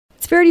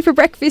Verity for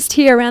breakfast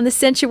here around the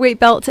Central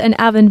Wheatbelt and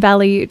Avon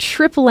Valley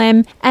Triple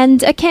M,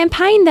 and a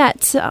campaign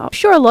that I'm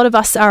sure a lot of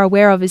us are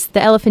aware of is the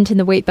Elephant in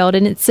the Wheatbelt,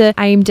 and it's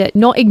aimed at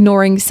not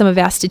ignoring some of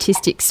our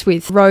statistics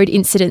with road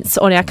incidents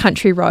on our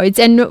country roads.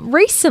 And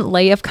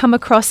recently I've come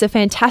across a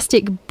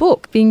fantastic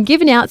book being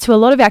given out to a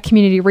lot of our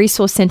community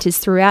resource centres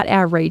throughout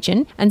our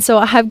region, and so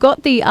I have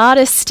got the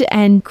artist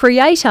and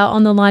creator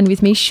on the line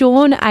with me,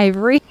 Sean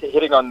Avery.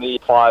 Hitting on the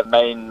 5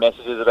 main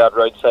messages about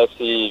road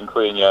safety,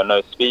 including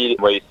no speed,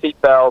 wear your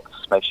seatbelts,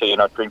 make sure you're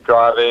not drink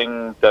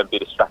driving, don't be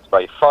distracted by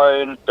your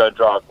phone, don't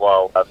drive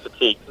while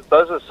fatigued.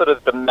 Those are sort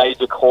of the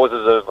major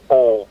causes of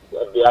all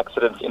of the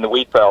accidents in the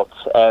Wheatbelt.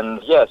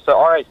 And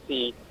so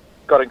RAC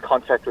got in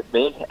contact with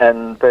me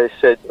and they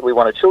said we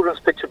want a children's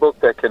picture book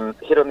that can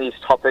hit on these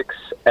topics,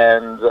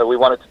 and we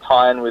wanted to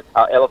tie in with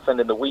our Elephant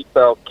in the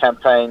Wheatbelt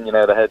campaign.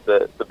 They had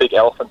the big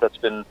elephant that's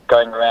been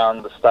going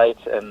around the state,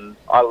 and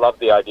I love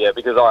the idea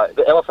because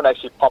the elephant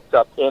actually popped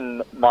up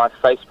in my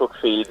Facebook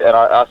feed, and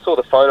I saw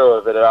the photo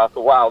of it and I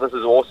thought, wow, this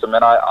is awesome,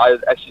 and I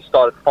actually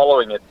started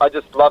following it. I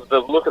just loved the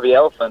look of the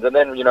elephant, and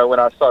then when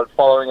I started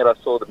following it, I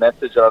saw the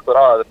message and I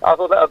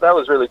thought that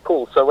was really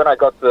cool. So when I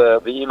got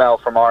the email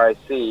from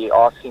RAC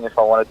asking if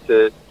I wanted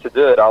to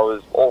do it, I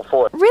was all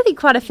for it. Really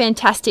quite a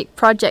fantastic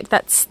project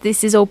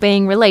this is all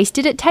being released.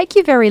 Did it take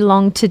you very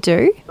long to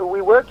do?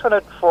 We worked on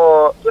it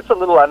for just a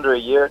little under a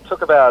year. It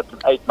took about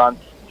 8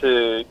 months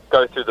to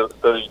go through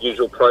the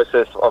usual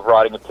process of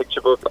writing a picture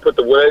book. I put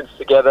the words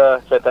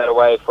together, sent that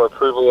away for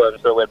approval, and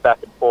sort of went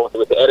back and forth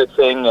with the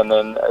editing. And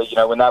then,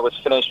 when that was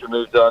finished, we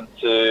moved on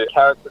to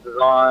character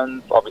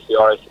designs. Obviously,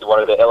 RAC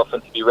wanted the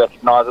elephant to be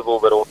recognisable,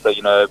 but also,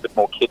 a bit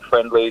more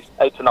kid-friendly.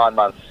 8 to 9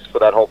 months for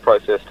that whole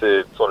process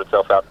to sort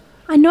itself out.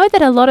 I know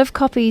that a lot of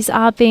copies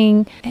are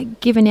being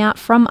given out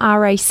from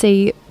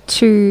RAC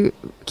to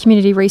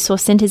community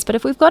resource centres, but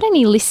if we've got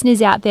any listeners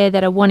out there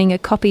that are wanting a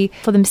copy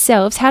for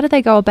themselves, how do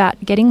they go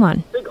about getting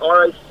one? I think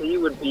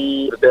RAC would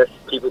be the best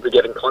people to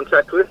get in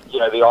contact with. The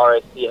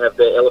RAC have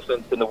their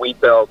Elephants in the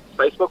Wheatbelt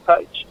Facebook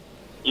page.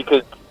 You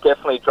could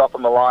definitely drop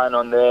them a line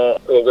on there,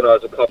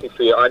 organise a copy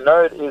for you. I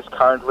know it is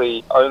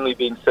currently only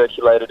being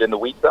circulated in the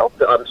Wheatbelt.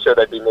 I'm sure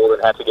they'd be more than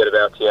happy to get it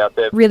out to you out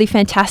there. Really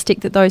fantastic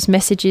that those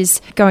messages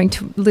going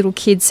to little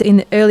kids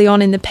early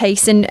on in the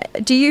piece. And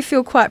do you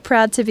feel quite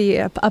proud to be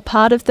a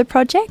part of the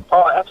project?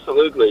 Oh,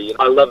 absolutely.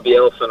 I love the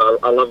elephant.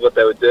 I love what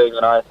they were doing,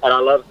 and I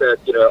love that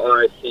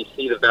RAC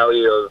see the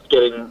value of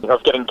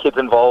getting kids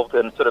involved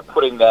and sort of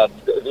putting the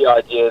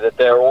idea that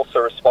they're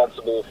also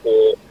responsible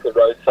for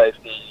road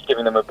safety,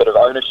 giving them a bit of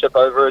ownership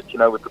over it,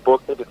 with the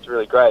book. I think it's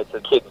really great. So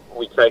kids,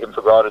 we take them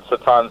for granted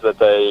sometimes that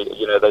they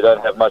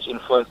don't have much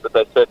influence, but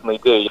they certainly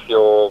do. If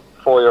your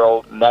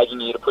 4-year-old nagging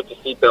you to put your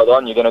seatbelt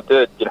on, you're going to do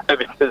it,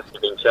 because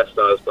you're being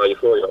chastised by your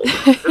 4-year-old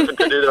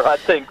to do the right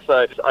thing.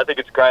 So I think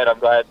it's great. I'm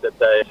glad that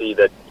they see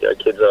that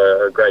kids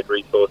are a great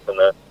resource on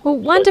that. Well,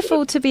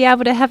 wonderful to be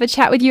able to have a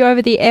chat with you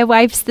over the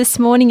airwaves this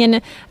morning,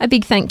 and a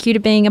big thank you to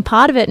being a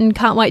part of it, and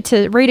can't wait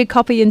to read a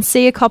copy and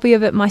see a copy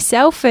of it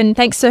myself. And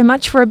thanks so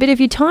much for a bit of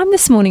your time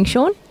this morning,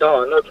 Sean.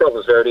 Oh, no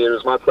problems, Verity. It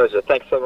was my pleasure. Thanks so much.